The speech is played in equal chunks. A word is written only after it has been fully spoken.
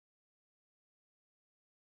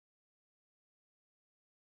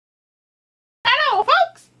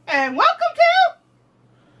And welcome to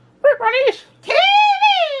Brick Bunnies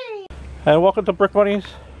TV! And welcome to Brick Bunnies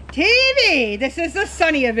TV! This is the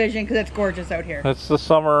sunnier vision because it's gorgeous out here. It's the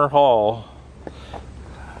summer haul.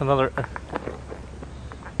 Another.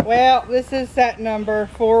 Well, this is set number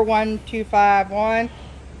 41251.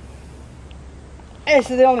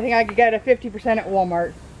 This is the only thing I could get at 50% at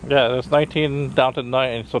Walmart. Yeah, it's 19 down to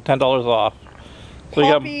 9, so $10 off. So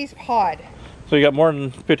Poppy's Pod. So you got more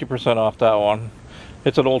than 50% off that one.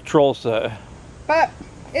 It's an old troll set. But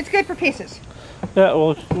it's good for pieces. Yeah,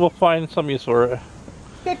 we'll find some use for it.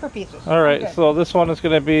 Good for pieces. Alright, so this one is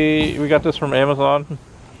going to be, we got this from Amazon.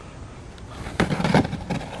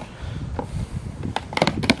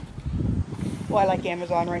 Oh, I like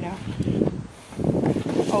Amazon right now.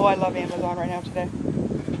 Oh, I love Amazon right now today.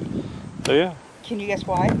 Do you? Can you guess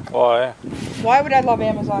why? Why? Why would I love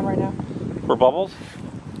Amazon right now? For bubbles?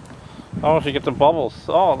 Oh, she get the bubbles.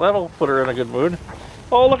 Oh, that'll put her in a good mood.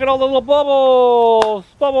 Oh, look at all the little bubbles!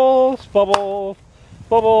 Bubbles, bubbles,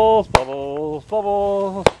 bubbles, bubbles,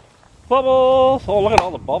 bubbles, bubbles. Oh, look at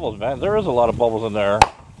all the bubbles, man. There is a lot of bubbles in there.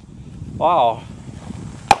 Wow.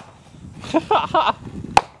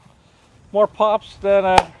 More pops than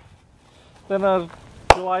a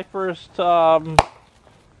July 1st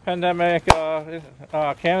pandemic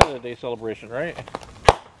Canada Day celebration, right?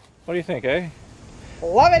 What do you think, eh?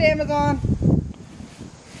 Love it, Amazon.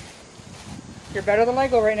 You're better than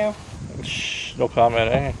Lego right now. Shh, no comment,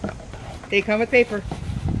 eh? They come with paper.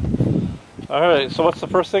 Alright, so what's the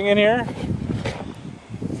first thing in here?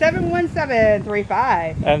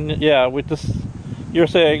 71735. And yeah, with this, you're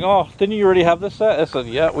saying, oh, didn't you already have this set? I said,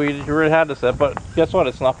 yeah, we already had this set, but guess what?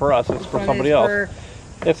 It's not for us, it's for somebody else.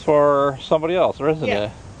 It's for somebody else, isn't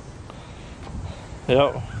it?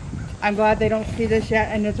 Yep. I'm glad they don't see this yet,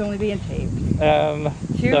 and it's only being taped. And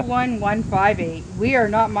 21158. We are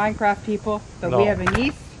not Minecraft people, but we have a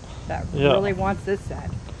niece that really wants this set.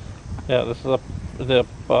 Yeah, this is the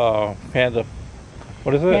Panda.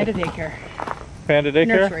 What is it? Panda Daycare. Panda Daycare?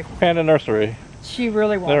 Nursery. Panda Nursery. She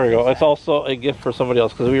really wants. There we go. This It's set. also a gift for somebody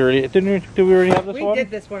else because we already did we already have this one? We did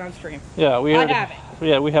this one on stream. Yeah, we already have it.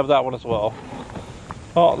 Yeah, we have that one as well.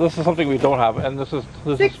 Oh, this is something we don't have, and this is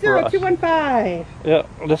for us. 60215. Yeah,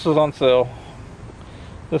 this is on sale.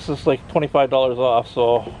 This is like $25 off,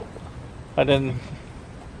 so I didn't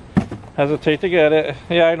hesitate to get it.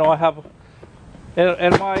 Yeah, I know I have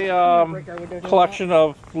in my collection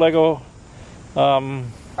of Lego.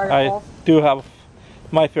 I do have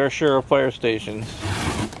my fair share of fire stations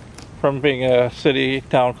from being a city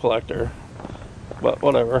town collector. But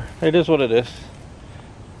whatever, it is what it is.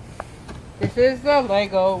 This is the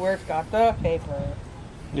Lego where it's got the paper.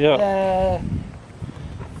 Yeah.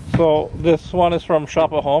 So this one is from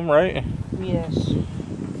Shop at Home, right? Yes.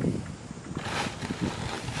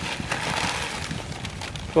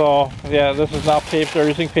 So yeah, this is now taped. They're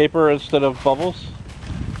using paper instead of bubbles.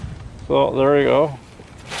 So there you go.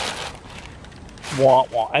 Wah,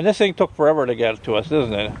 wah. And this thing took forever to get to us,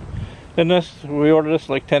 doesn't it? Didn't we ordered this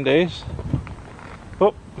like 10 days?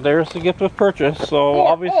 Oh, there's the gift of purchase. So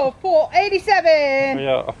obviously, 487.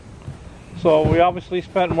 Yeah. So we obviously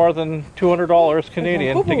spent more than $200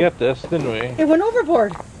 Canadian to get this, didn't we? It went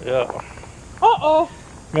overboard. Yeah. Uh-oh.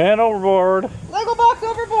 Man overboard. Lego box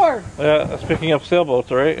overboard. Yeah, speaking of sailboats,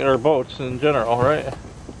 right? Or boats in general, right?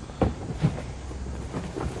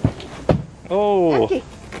 Oh. Empty.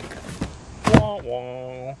 Wah,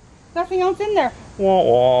 wah. Nothing else in there. Wah,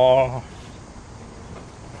 wah.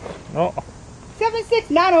 No.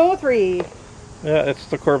 76903. Yeah, it's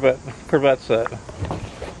the Corvette set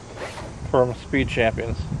from Speed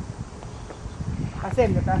Champions. I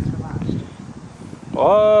saved the best for last.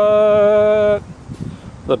 What?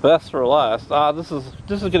 The best for last. Ah, this is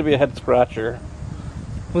gonna be a head scratcher.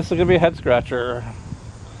 This is gonna be a head scratcher.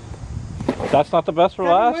 That's not the best for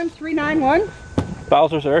last. 71391.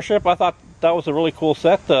 Bowser's Airship. I thought that was a really cool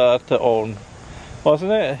set to own,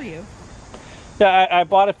 wasn't it? For you. Yeah, I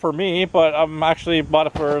bought it for me, but I'm actually bought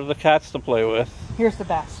it for the cats to play with. Here's the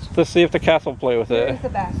best. To see if the cats will play with it. Here's the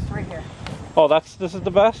best, right here. Oh, this is the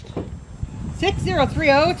best?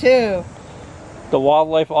 60302. The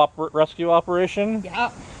wildlife rescue operation?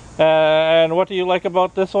 Yep. And what do you like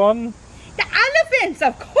about this one? The elephants,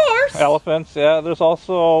 of course. Elephants, yeah. There's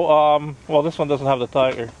also, well, this one doesn't have the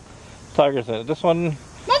tigers in it. This one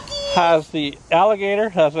has the alligator,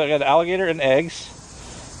 has an alligator and eggs.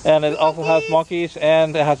 And it also has monkeys,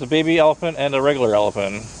 and it has a baby elephant and a regular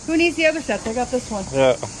elephant. Who needs the other sets? I got this one.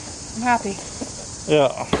 Yeah. I'm happy.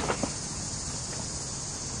 Yeah.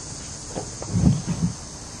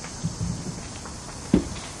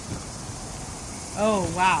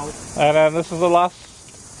 Oh, wow. And then this is the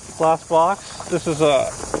last box. This is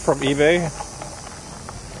from eBay.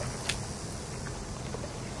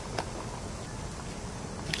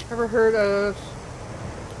 Ever heard of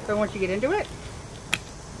so once you get into it?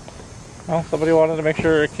 Well, somebody wanted to make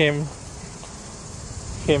sure it came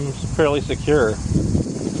fairly secure.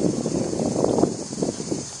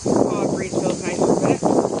 Oh, it breathes feels nice for a minute.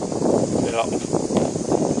 Yeah.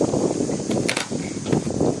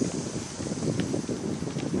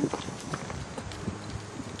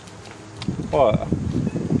 What?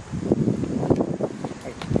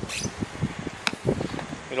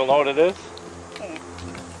 You don't know what it is?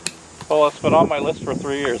 Well, it's been on my list for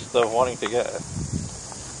 3 years, though, wanting to get it.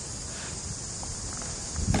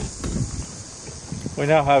 We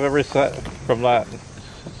now have every set from that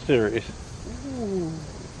series. Ooh.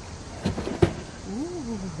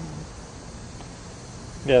 Ooh.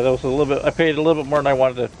 Yeah, that was a little bit. I paid a little bit more than I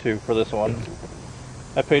wanted it to for this one.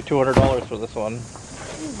 I paid $200 for this one,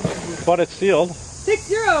 but it's sealed.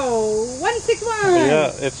 60161.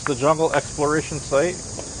 Yeah, it's the Jungle Exploration Site,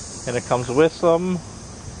 and it comes with some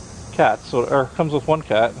cats, or comes with one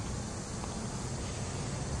cat.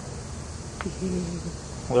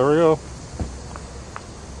 There we go.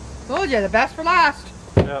 Told you, the best for last.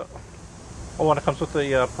 Yeah. Oh, and it comes with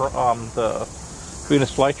the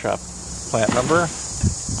Venus flytrap plant, remember?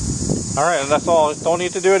 Alright, and that's all. Don't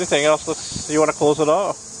need to do anything else. You want to close it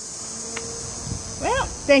off? Well,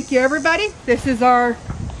 thank you everybody. This is our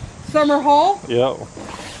summer haul. Yeah.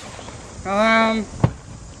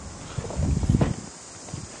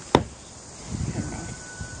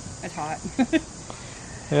 It's hot.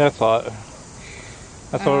 Yeah, it's hot.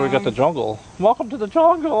 That's why we got the jungle. Welcome to the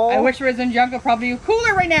jungle! I wish it was in jungle, probably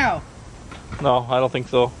cooler right now. No, I don't think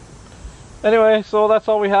so. Anyway, so that's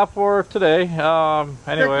all we have for today. Anyway.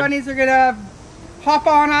 Trick bunnies are gonna hop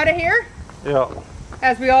on out of here. Yeah.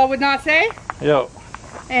 As we all would not say. Yeah.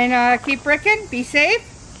 And keep bricking, be safe.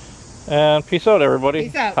 And peace out, everybody.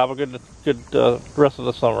 Peace out. Have a good rest of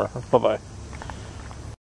the summer. Bye-bye.